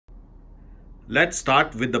Let's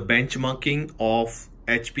start with the benchmarking of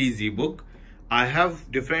HP ZBook. I have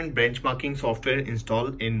different benchmarking software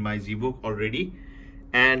installed in my ZBook already,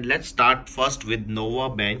 and let's start first with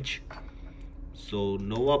Novabench. So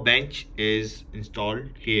Novabench is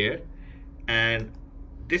installed here, and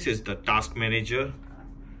this is the task manager.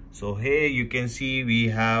 So here you can see we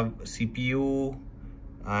have CPU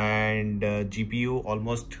and GPU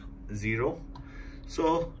almost 0.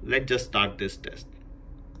 So let's just start this test.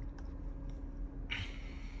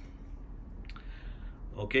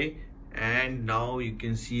 Okay, and now you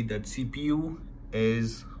can see that CPU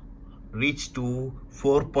is reached to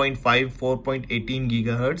 4.18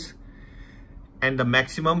 gigahertz, and the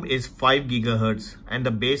maximum is 5 gigahertz, and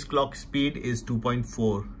the base clock speed is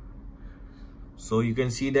 2.4. So you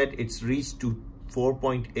can see that it's reached to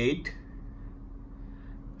 4.8,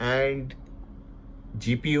 and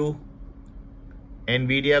GPU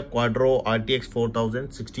Nvidia Quadro RTX 4000,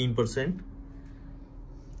 16%,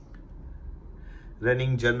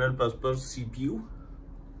 running general purpose CPU.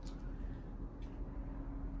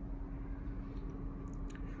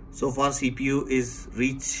 So far CPU is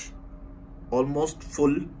reached almost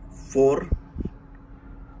full 4,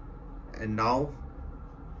 and now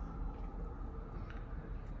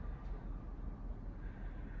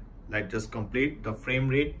let's just complete the frame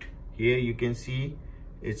rate. Here you can see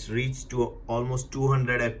it's reached to almost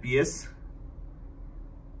 200 FPS.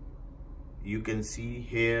 You can see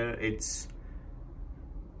here it's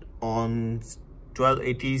on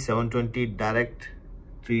 1280 720 direct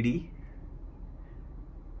 3D.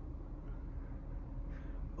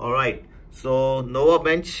 All right, so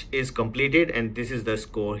Novabench is completed, and this is the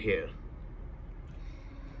score here.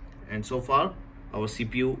 And so far our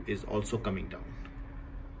CPU is also coming down.